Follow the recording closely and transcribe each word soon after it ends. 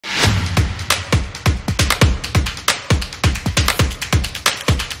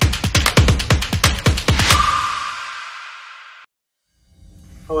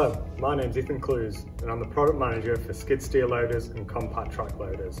Hello, my name's Ethan Clues and I'm the product manager for skid steer loaders and compact track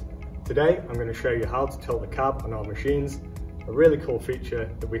loaders. Today I'm going to show you how to tilt the cab on our machines, a really cool feature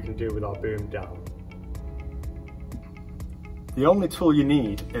that we can do with our boom down. The only tool you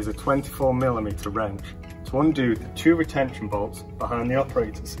need is a 24mm wrench to undo the two retention bolts behind the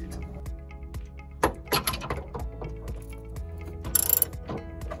operator seat.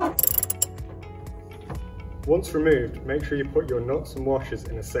 Once removed, make sure you put your nuts and washers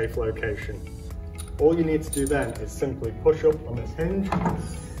in a safe location. All you need to do then is simply push up on this hinge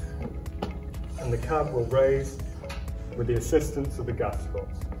and the cab will raise with the assistance of the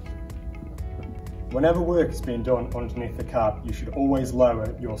gaskets. Whenever work is being done underneath the cab, you should always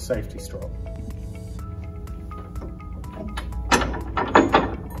lower your safety strap.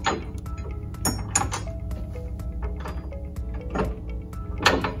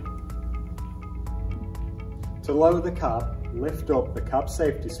 To lower the cab, lift up the cab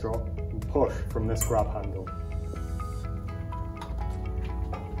safety strap and push from this grab handle.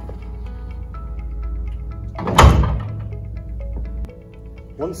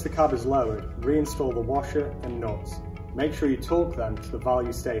 Once the cab is lowered, reinstall the washer and nuts. Make sure you torque them to the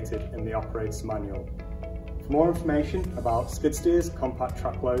value stated in the operator's manual. For more information about skid steers, compact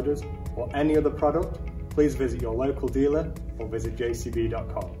track loaders or any other product, please visit your local dealer or visit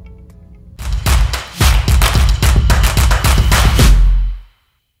jcb.com.